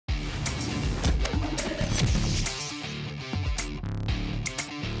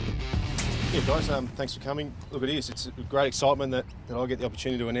Yeah, guys, thanks for coming. Look, it is. It's a great excitement that I get the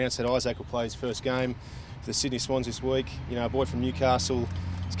opportunity to announce that Isaac will play his first game for the Sydney Swans this week. You know, a boy from Newcastle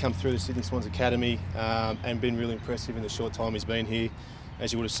has come through the Sydney Swans Academy and been really impressive in the short time he's been here.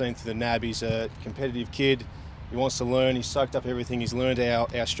 As you would have seen through the NAB, he's a competitive kid. He wants to learn. He's soaked up everything. He's learned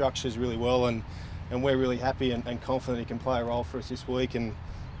our structures really well, and we're really happy and confident he can play a role for us this week. And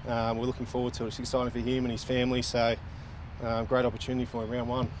we're looking forward to it. It's exciting for him and his family. So great opportunity for him, round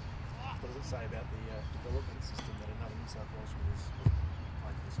one. What does it say about the development system that another New South Welshman is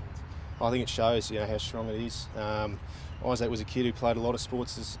playing for the Swans? I think it shows, how strong it is. Isaac was a kid who played a lot of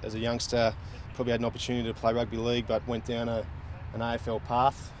sports as a youngster. Probably had an opportunity to play rugby league, but went down an AFL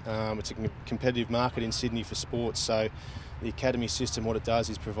path. It's a competitive market in Sydney for sports, so the academy system, what it does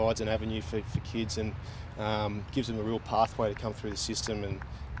is provides an avenue for kids and gives them a real pathway to come through the system,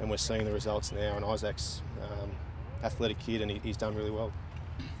 and we're seeing the results now. And Isaac's athletic kid, and he's done really well.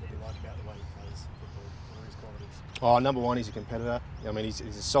 What do you like about the way he plays football? What are his qualities? Oh, number one, he's a competitor. I mean, he's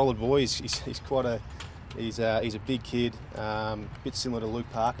a solid boy. He's a big kid, a bit similar to Luke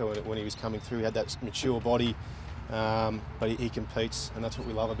Parker when he was coming through. He had that mature body, but he competes, and that's what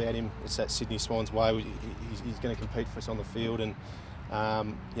we love about him. It's that Sydney Swans way. He's going to compete for us on the field, and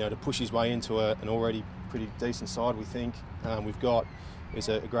to push his way into an already pretty decent side we think we've got is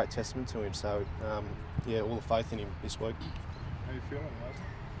a great testament to him. So all the faith in him this week. How are you feeling, mate?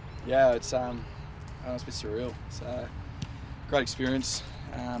 Yeah, it's a bit surreal. It's a great experience.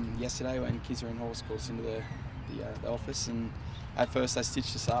 Yesterday when Kieren Horse called us into the office, and at first they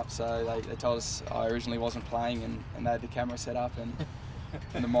stitched us up, so they told us I originally wasn't playing, and they had the camera set up and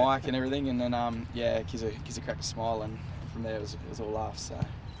the mic and everything, and then Kizza cracked a smile, and from there it was all laughs. So.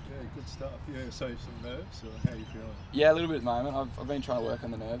 Yeah, good stuff. Yeah, so some nerves, or how are you feeling? Yeah, a little bit at the moment. I've been trying to work on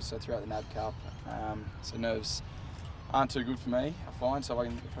the nerves, so throughout the NAB Cup, so nerves aren't too good for me, I find. So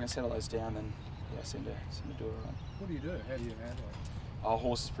if I can settle those down, then I seem to do it right. What do you do? How do you handle it? Our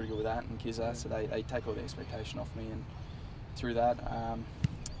Horse is pretty good with that, and Kizza, so they take all the expectation off me, and through that, I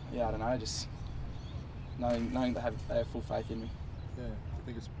don't know, just knowing they have full faith in me. Yeah, I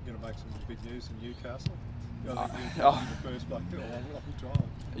think it's going to make some big news in Newcastle. I think you're the first bloke in a long time.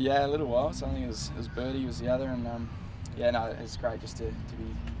 Yeah, a little while. So I think it was Birdie was the other, and it's great just to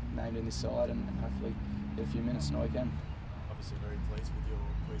be named in this side and hopefully get a few minutes in the weekend. Obviously very pleased with your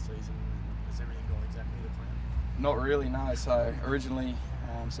pre-season. Has everything gone exactly to plan? Not really, no. So originally,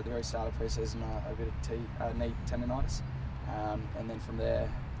 at the very start of pre-season, I had a bit of knee tendonitis, and then from there,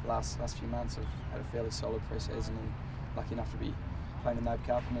 last few months, I've had a fairly solid pre-season and lucky enough to be playing the NAB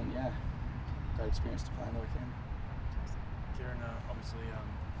Cup, and then great experience to play on the weekend. Kieren, obviously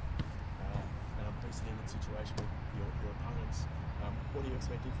an unprecedented situation with your opponents. What are you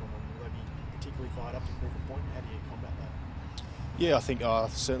expecting from them? Will they be particularly fired up to prove a point? How do you combat that? Yeah, I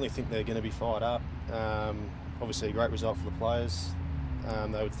certainly think they're going to be fired up. Obviously a great result for the players,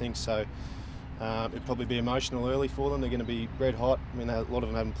 they would think so. It'd probably be emotional early for them. They're going to be red hot. I mean, a lot of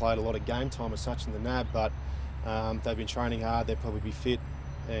them haven't played a lot of game time as such in the NAB, but they've been training hard. They'll probably be fit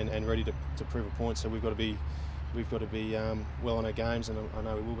and ready to prove a point. So we've got to be well on our games, and I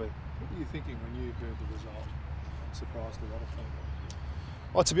know we will be. What were you thinking when you heard the result? It surprised a lot of people.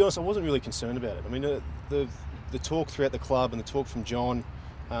 Oh, to be honest, I wasn't really concerned about it. I mean, the talk throughout the club and the talk from John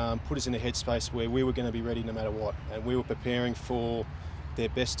put us in a headspace where we were going to be ready no matter what, and we were preparing for their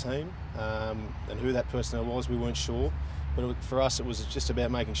best team, and who that personnel was, we weren't sure. But for us, it was just about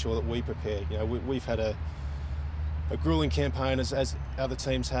making sure that we prepared. We've had a grueling campaign as other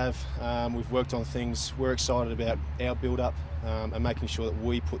teams have. We've worked on things. We're excited about our build-up and making sure that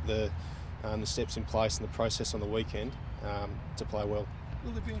we put the steps in place and the process on the weekend to play well.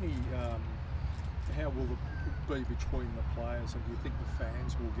 Will there be any? How will it be between the players, and do you think the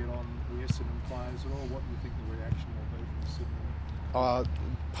fans will get on the Essendon players at all? What do you think the reaction will be from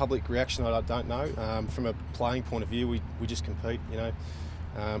Sydney? Public reaction, I don't know. From a playing point of view, we just compete.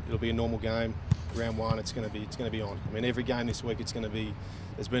 It'll be a normal game. Round one, it's going to be on. I mean, every game this week, there's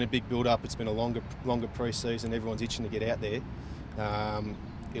been a big build-up. It's been a longer pre-season. Everyone's itching to get out there.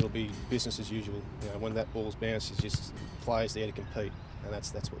 It'll be business as usual. When that ball's bounced, it's just players there to compete, and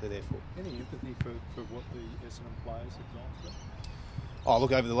that's what they're there for. Any empathy for what the Essendon players have gone through? Oh,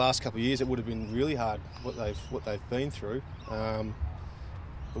 look, over the last couple of years, it would have been really hard what they've been through. But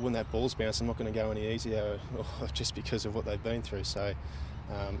when that ball's bounced, I'm not going to go any easier just because of what they've been through. So,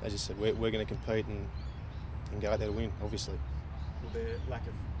 as I said, we're going to compete and go out there to win, obviously. Will their lack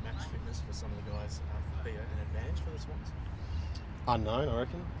of match fitness for some of the guys be an advantage for the Swans? Unknown, I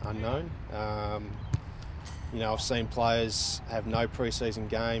reckon. Unknown. I've seen players have no pre-season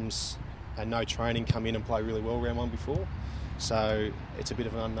games and no training come in and play really well round one before. So it's a bit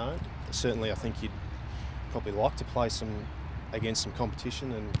of an unknown. Certainly I think you'd probably like to play against some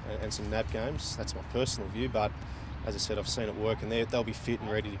competition and some NAB games. That's my personal view, but as I said, I've seen it work, and they'll be fit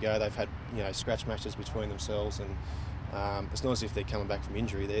and ready to go. They've had scratch matches between themselves, and it's not as if they're coming back from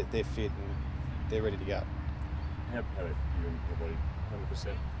injury. They're fit and they're ready to go. How about you and your body?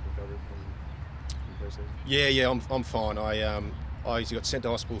 100% recovered from pre-season? Yeah, I'm fine. I got sent to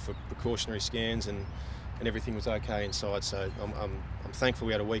hospital for precautionary scans, and everything was okay inside. So I'm thankful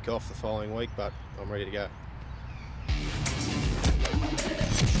we had a week off the following week, but I'm ready to go.